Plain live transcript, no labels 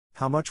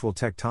How much will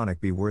Tectonic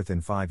be worth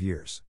in 5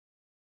 years?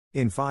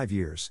 In 5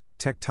 years,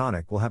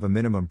 Tectonic will have a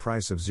minimum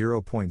price of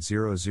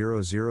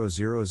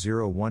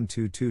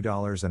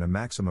 $0.000000122 and a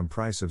maximum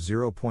price of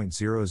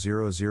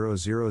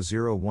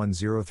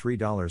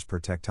 $0.0000103 per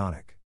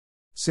Tectonic.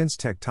 Since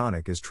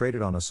Tectonic is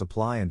traded on a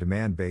supply and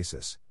demand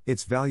basis,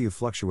 its value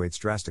fluctuates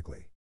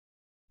drastically.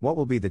 What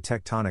will be the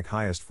Tectonic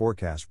highest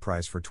forecast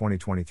price for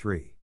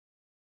 2023?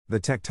 The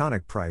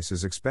Tectonic price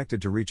is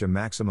expected to reach a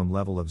maximum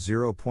level of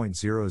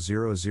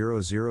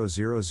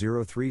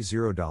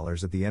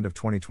 $0.0000030 at the end of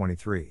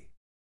 2023.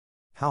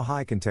 How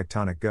high can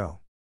Tectonic go?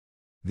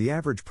 The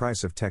average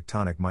price of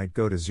Tectonic might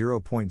go to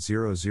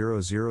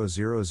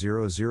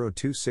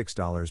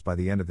 $0.0000026 by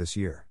the end of this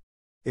year.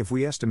 If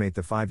we estimate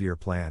the 5-year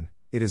plan,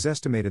 it is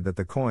estimated that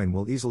the coin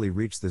will easily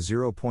reach the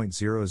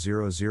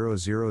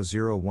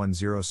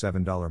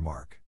 $0.000000107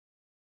 mark.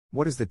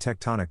 What is the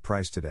Tectonic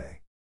price today?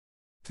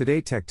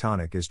 Today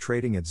Tectonic is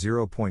trading at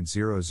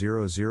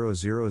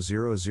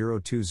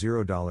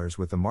 $0.0000020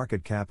 with a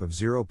market cap of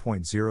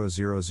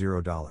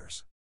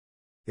 $0.000.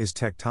 Is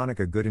Tectonic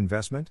a good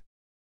investment?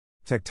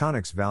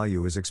 Tectonic's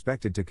value is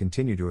expected to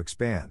continue to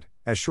expand,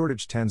 as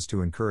shortage tends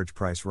to encourage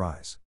price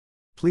rise.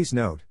 Please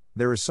note,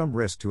 there is some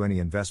risk to any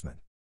investment.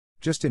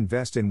 Just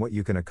invest in what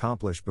you can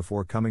accomplish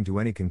before coming to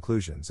any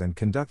conclusions and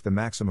conduct the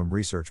maximum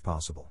research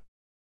possible.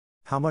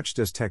 How much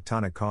does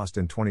Tectonic cost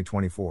in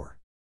 2024?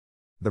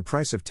 The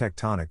price of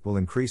Tectonic will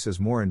increase as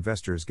more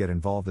investors get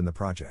involved in the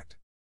project.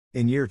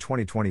 In year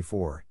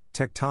 2024,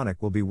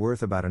 Tectonic will be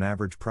worth about an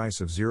average price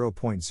of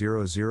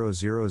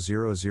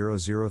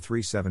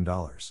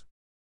 $0.0000037.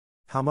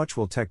 How much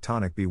will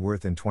Tectonic be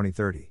worth in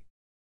 2030?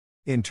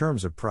 In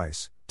terms of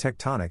price,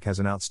 Tectonic has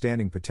an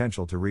outstanding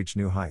potential to reach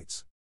new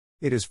heights.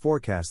 It is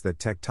forecast that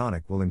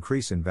Tectonic will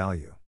increase in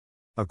value.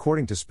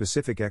 According to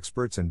specific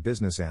experts and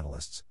business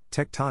analysts,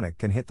 Tectonic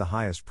can hit the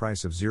highest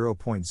price of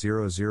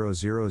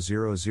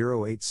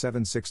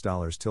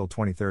 $0.000000876 till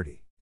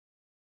 2030.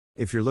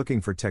 If you're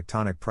looking for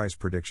Tectonic price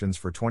predictions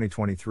for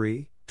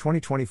 2023,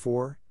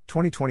 2024,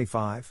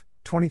 2025,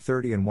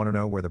 2030 and want to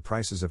know where the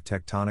prices of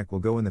Tectonic will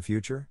go in the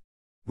future,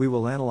 we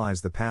will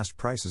analyze the past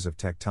prices of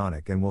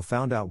Tectonic and will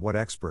find out what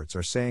experts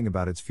are saying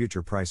about its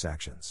future price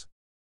actions.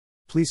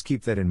 Please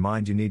keep that in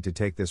mind. You need to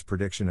take this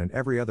prediction and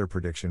every other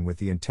prediction with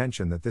the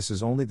intention that this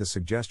is only the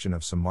suggestion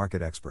of some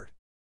market expert.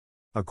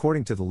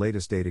 According to the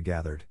latest data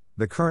gathered,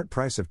 the current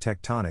price of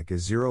Tectonic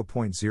is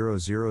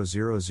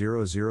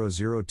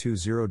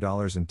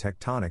 $0.0000020 and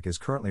Tectonic is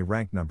currently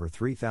ranked number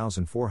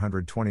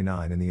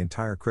 3,429 in the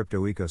entire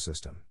crypto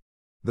ecosystem.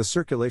 The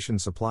circulation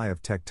supply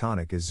of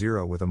Tectonic is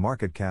 0 with a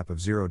market cap of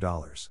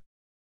 $0.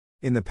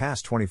 In the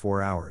past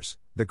 24 hours,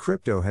 the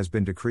crypto has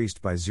been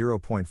decreased by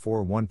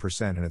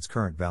 0.41% in its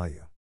current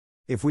value.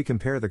 If we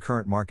compare the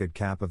current market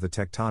cap of the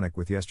Tectonic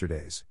with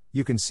yesterday's,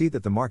 you can see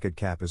that the market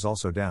cap is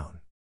also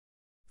down.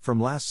 From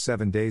last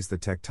 7 days the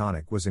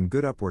Tectonic was in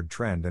good upward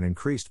trend and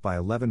increased by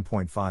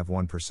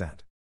 11.51%.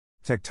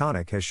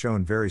 Tectonic has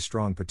shown very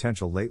strong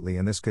potential lately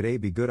and this could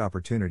be good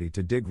opportunity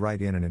to dig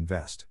right in and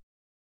invest.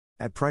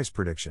 At price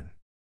prediction.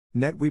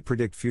 We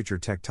predict future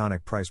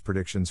Tectonic price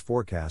predictions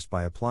forecast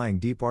by applying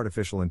deep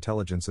artificial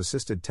intelligence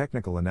assisted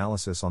technical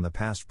analysis on the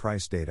past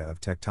price data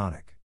of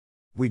Tectonic.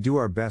 We do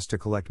our best to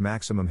collect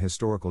maximum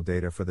historical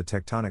data for the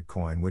Tectonic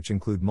coin, which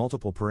include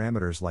multiple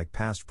parameters like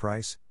past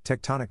price,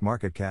 Tectonic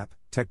market cap,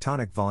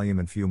 Tectonic volume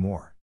and few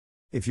more.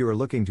 If you are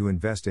looking to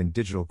invest in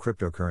digital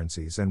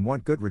cryptocurrencies and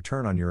want good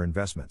return on your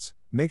investments,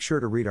 make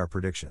sure to read our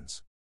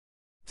predictions.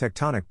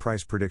 Tectonic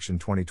price prediction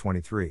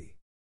 2023.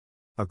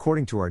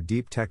 According to our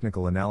deep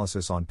technical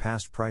analysis on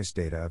past price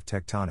data of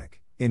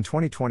Tectonic, in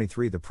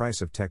 2023 the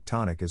price of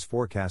Tectonic is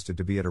forecasted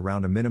to be at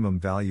around a minimum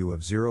value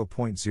of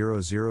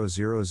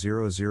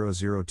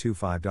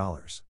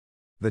 $0.0000025.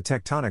 The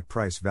Tectonic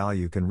price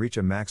value can reach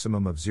a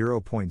maximum of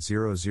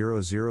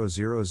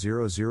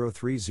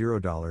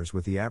 $0.0000030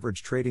 with the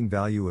average trading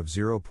value of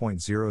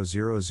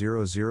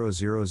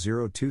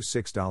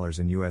 $0.0000026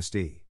 in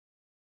USD.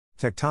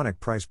 Tectonic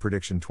price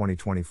prediction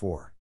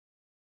 2024.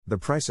 The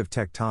price of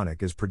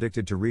Tectonic is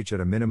predicted to reach at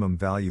a minimum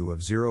value of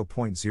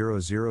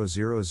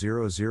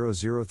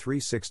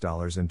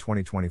 $0.0000036 in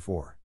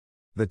 2024.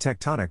 The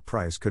Tectonic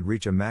price could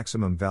reach a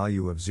maximum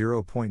value of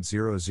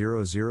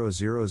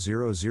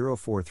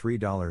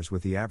 $0.000000043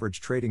 with the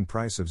average trading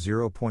price of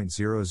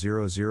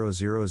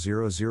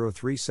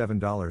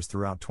 $0.0000037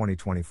 throughout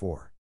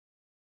 2024.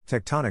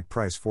 Tectonic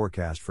price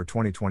forecast for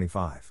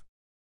 2025.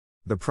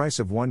 The price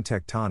of one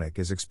Tectonic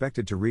is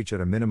expected to reach at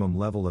a minimum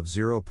level of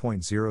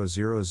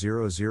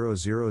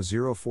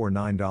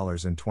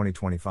 $0.0000049 in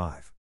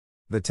 2025.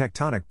 The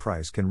Tectonic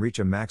price can reach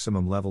a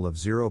maximum level of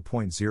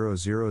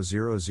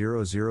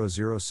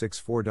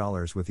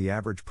 $0.0000064 with the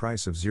average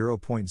price of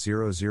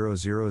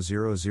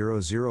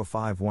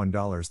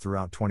 $0.0000051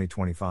 throughout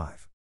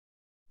 2025.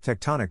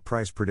 Tectonic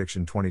price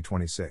prediction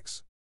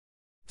 2026.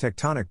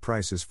 Tectonic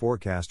price is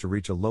forecast to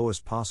reach a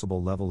lowest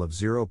possible level of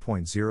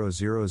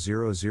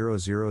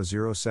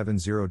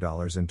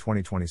 $0.0000070 in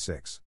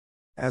 2026.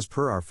 As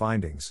per our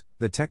findings,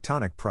 the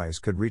Tectonic price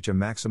could reach a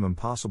maximum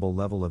possible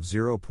level of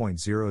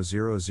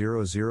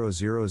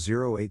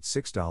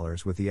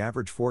 $0.00000086 with the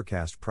average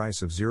forecast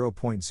price of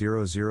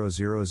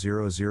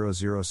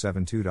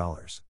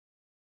 $0.00000072.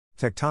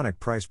 Tectonic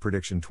price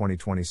prediction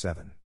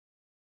 2027.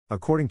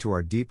 According to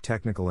our deep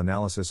technical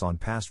analysis on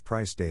past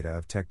price data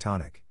of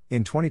Tectonic,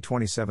 in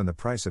 2027 the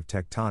price of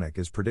Tectonic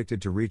is predicted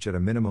to reach at a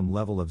minimum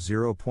level of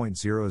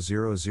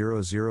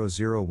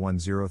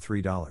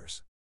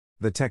 $0.00000103.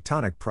 The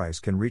Tectonic price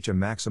can reach a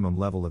maximum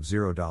level of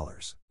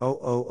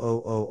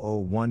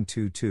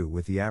 $0.00000122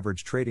 with the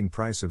average trading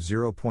price of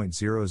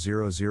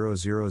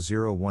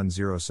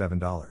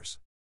 $0.00000107.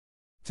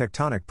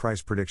 Tectonic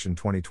price prediction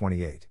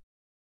 2028.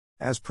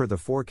 As per the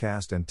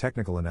forecast and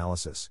technical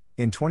analysis,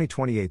 in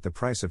 2028 the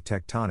price of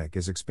Tectonic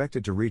is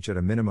expected to reach at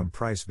a minimum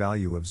price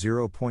value of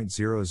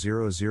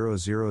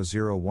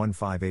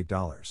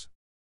 $0.00000158.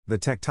 The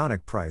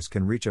Tectonic price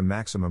can reach a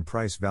maximum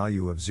price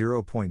value of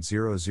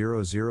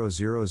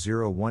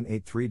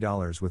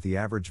 $0.00000183 with the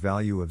average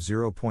value of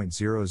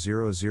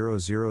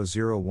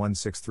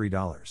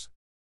 $0.00000163.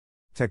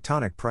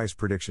 Tectonic price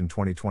prediction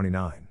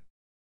 2029.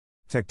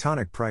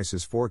 Tectonic price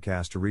is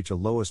forecast to reach a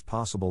lowest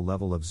possible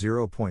level of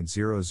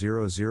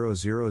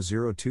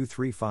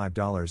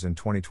 $0.00000235 in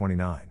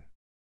 2029.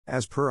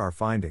 As per our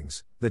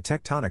findings, the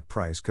Tectonic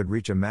price could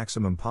reach a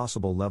maximum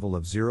possible level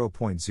of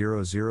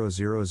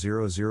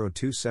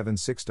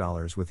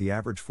 $0.00000276 with the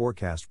average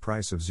forecast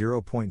price of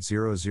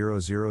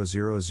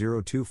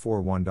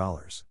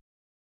 $0.00000241.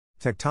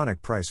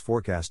 Tectonic price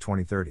forecast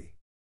 2030.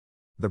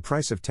 The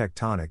price of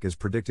Tectonic is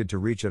predicted to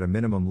reach at a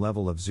minimum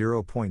level of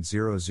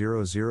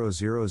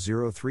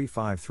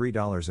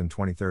 $0.00000353 in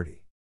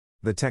 2030.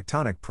 The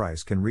Tectonic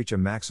price can reach a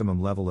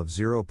maximum level of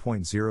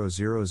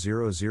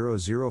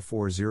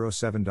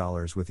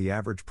 $0.00000407 with the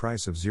average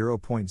price of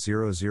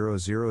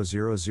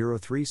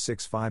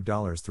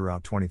 $0.00000365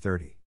 throughout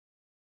 2030.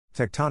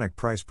 Tectonic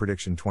price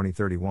prediction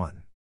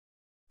 2031.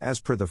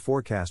 As per the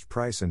forecast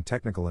price and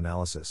technical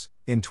analysis,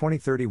 in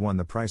 2031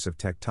 the price of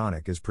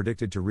Tectonic is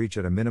predicted to reach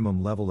at a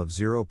minimum level of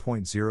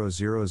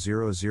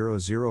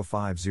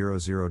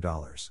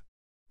 $0.00000500.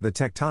 The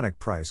Tectonic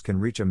price can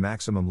reach a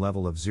maximum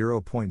level of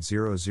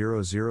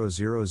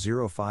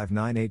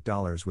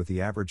 $0.00000598 with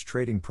the average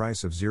trading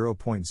price of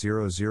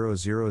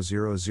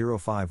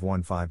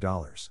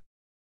 $0.00000515.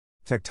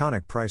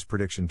 Tectonic price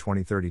prediction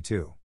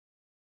 2032.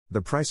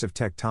 The price of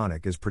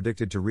Tectonic is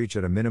predicted to reach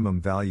at a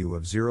minimum value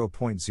of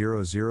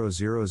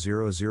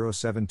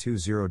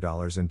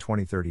 $0.00000720 in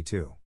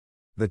 2032.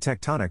 The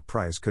Tectonic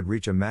price could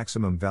reach a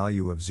maximum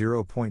value of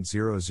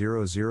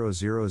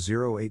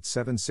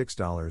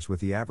 $0.00000876 with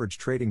the average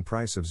trading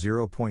price of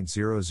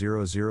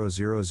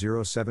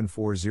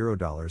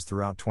 $0.00000740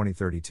 throughout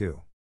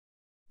 2032.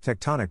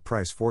 Tectonic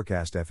price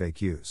forecast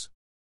FAQs.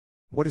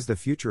 What is the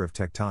future of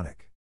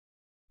Tectonic?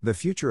 The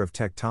future of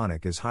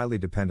Tectonic is highly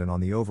dependent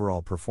on the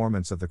overall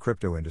performance of the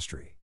crypto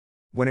industry.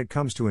 When it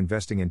comes to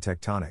investing in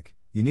Tectonic,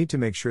 you need to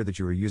make sure that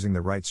you are using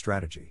the right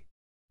strategy.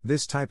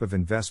 This type of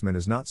investment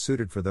is not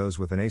suited for those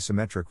with an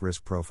asymmetric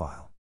risk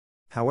profile.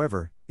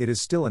 However, it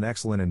is still an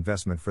excellent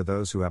investment for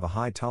those who have a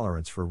high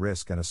tolerance for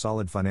risk and a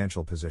solid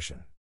financial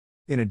position.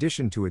 In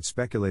addition to its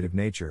speculative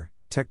nature,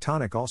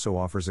 Tectonic also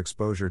offers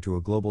exposure to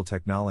a global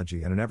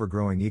technology and an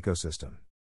ever-growing ecosystem.